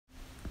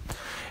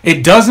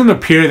It doesn't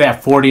appear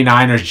that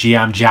 49ers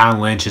GM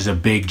John Lynch is a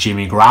big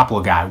Jimmy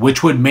Garoppolo guy,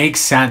 which would make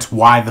sense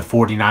why the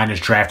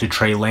 49ers drafted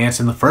Trey Lance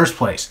in the first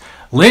place.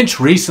 Lynch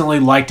recently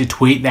liked a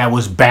tweet that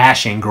was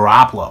bashing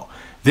Garoppolo.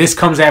 This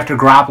comes after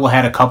Garoppolo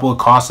had a couple of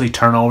costly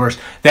turnovers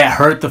that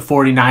hurt the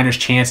 49ers'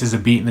 chances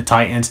of beating the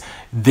Titans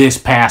this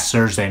past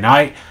Thursday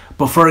night.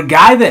 But for a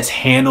guy that's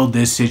handled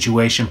this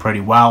situation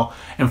pretty well,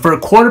 and for a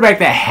quarterback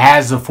that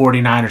has the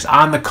 49ers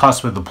on the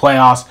cusp of the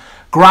playoffs,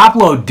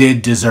 Garoppolo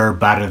did deserve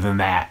better than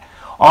that.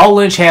 All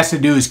Lynch has to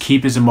do is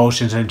keep his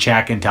emotions in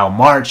check until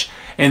March,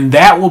 and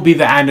that will be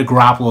the end of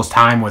Garoppolo's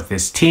time with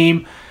this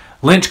team.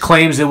 Lynch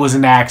claims it was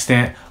an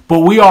accident, but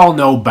we all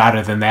know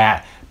better than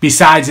that.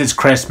 Besides, it's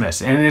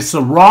Christmas, and it's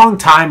the wrong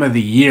time of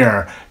the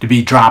year to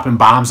be dropping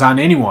bombs on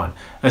anyone,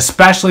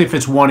 especially if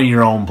it's one of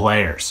your own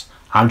players.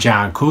 I'm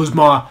John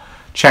Kuzma.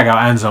 Check out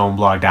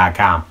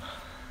endzonblog.com.